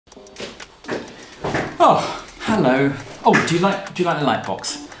Oh, hello. Oh, do you like the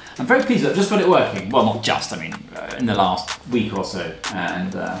Lightbox? I'm very pleased that I've just got it working. Well, not just, I mean, in the last week or so.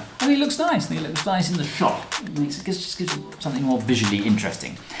 And I think it looks nice. I think it looks nice in the shop. It just gives it something more visually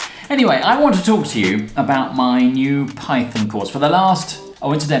interesting. Anyway, I want to talk to you about my new Python course. For the last,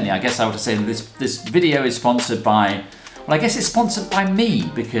 incidentally, I guess I ought to say that this video is sponsored by, well, I guess it's sponsored by me,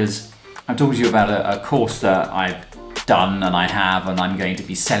 because I'm talking to you about a course that I've done and I'm going to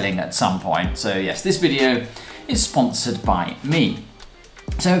be selling at some point. So yes, this video is sponsored by me.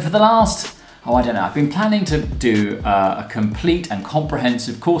 So for the last, I've been planning to do a complete and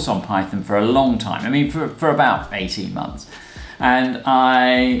comprehensive course on Python for a long time. I mean, for about 18 months. And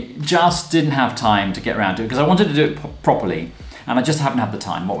I just didn't have time to get around to it because I wanted to do it properly, and I just haven't had the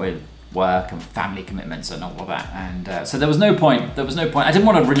time, what with work and family commitments and all of that. And so there was no point. I didn't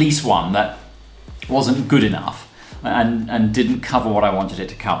want to release one that wasn't good enough and didn't cover what I wanted it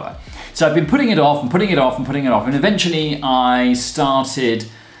to cover. So I've been putting it off, and eventually I started,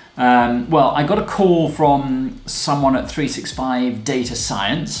 I got a call from someone at 365 Data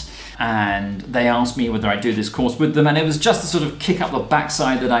Science, and they asked me whether I'd do this course with them, and it was just the sort of kick up the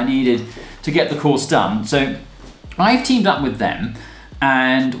backside that I needed to get the course done. So I've teamed up with them,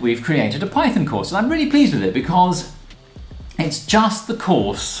 and we've created a Python course, and I'm really pleased with it because it's just the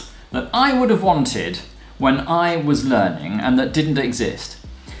course that I would have wanted when I was learning and that didn't exist.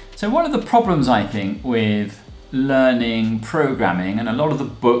 So one of the problems, I think, with learning programming and a lot of the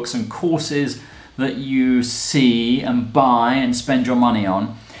books and courses that you see and buy and spend your money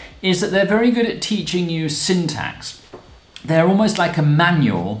on is that they're very good at teaching you syntax. They're almost like a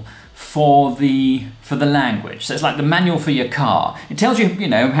manual for the language. So it's like the manual for your car. It tells you,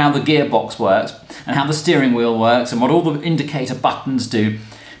 how the gearbox works and how the steering wheel works and what all the indicator buttons do,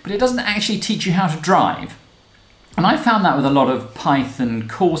 but it doesn't actually teach you how to drive. And I found that with a lot of Python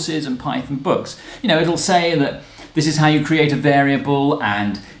courses and Python books. It'll say that this is how you create a variable,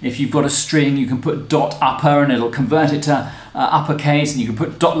 and if you've got a string, you can put dot upper and it'll convert it to uppercase, and you can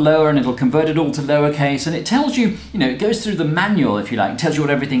put dot lower and it'll convert it all to lowercase. And it tells you, it goes through the manual, if you like, it tells you what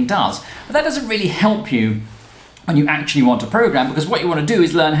everything does. But that doesn't really help you when you actually want to program, because what you want to do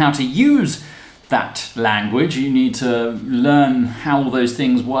is learn how to use that language. You need to learn how all those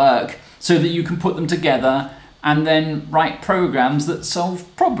things work so that you can put them together and then write programs that solve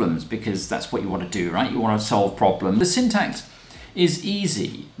problems, because that's what you want to do, right? You want to solve problems. The syntax is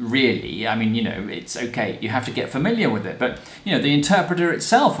easy, really. I mean, it's okay. You have to get familiar with it, but the interpreter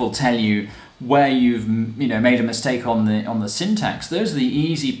itself will tell you where you've made a mistake on the syntax. Those are the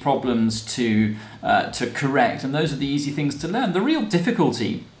easy problems to correct, and those are the easy things to learn. The real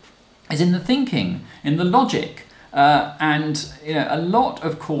difficulty is in the thinking, in the logic. And a lot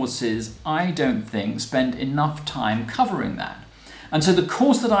of courses, I don't think, spend enough time covering that. And so the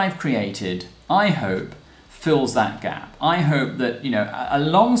course that I've created, I hope, fills that gap. I hope that,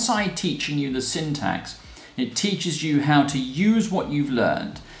 alongside teaching you the syntax, it teaches you how to use what you've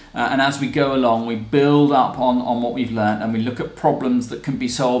learned. And as we go along, we build up on what we've learned, and we look at problems that can be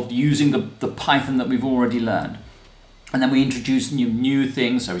solved using the Python that we've already learned. And then we introduce new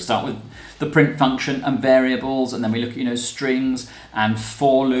things. So we start with the print function and variables, and then we look at strings and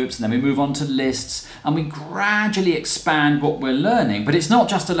for loops, and then we move on to lists, and we gradually expand what we're learning. But it's not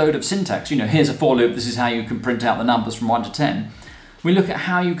just a load of syntax. Here's a for loop. This is how you can print out the numbers from 1 to 10. We look at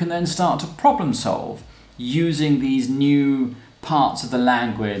how you can then start to problem solve using these new parts of the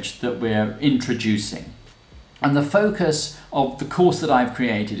language that we're introducing. And the focus of the course that I've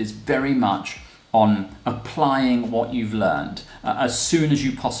created is very much on applying what you've learned as soon as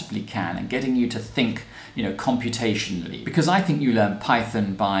you possibly can, and getting you to think, computationally. Because I think you learn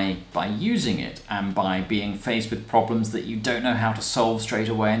Python by using it, and by being faced with problems that you don't know how to solve straight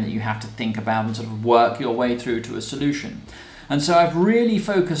away, and that you have to think about and sort of work your way through to a solution. And so I've really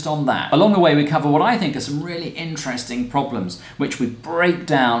focused on that. Along the way, we cover what I think are some really interesting problems, which we break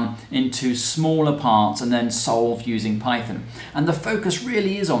down into smaller parts and then solve using Python. And the focus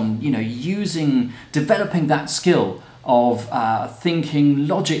really is on, developing that skill of thinking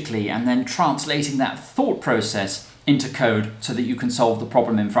logically and then translating that thought process into code so that you can solve the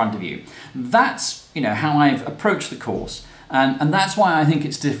problem in front of you. That's, how I've approached the course. And that's why I think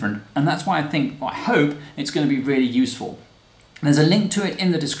it's different. And that's why I hope it's going to be really useful. There's a link to it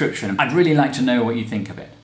in the description. I'd really like to know what you think of it.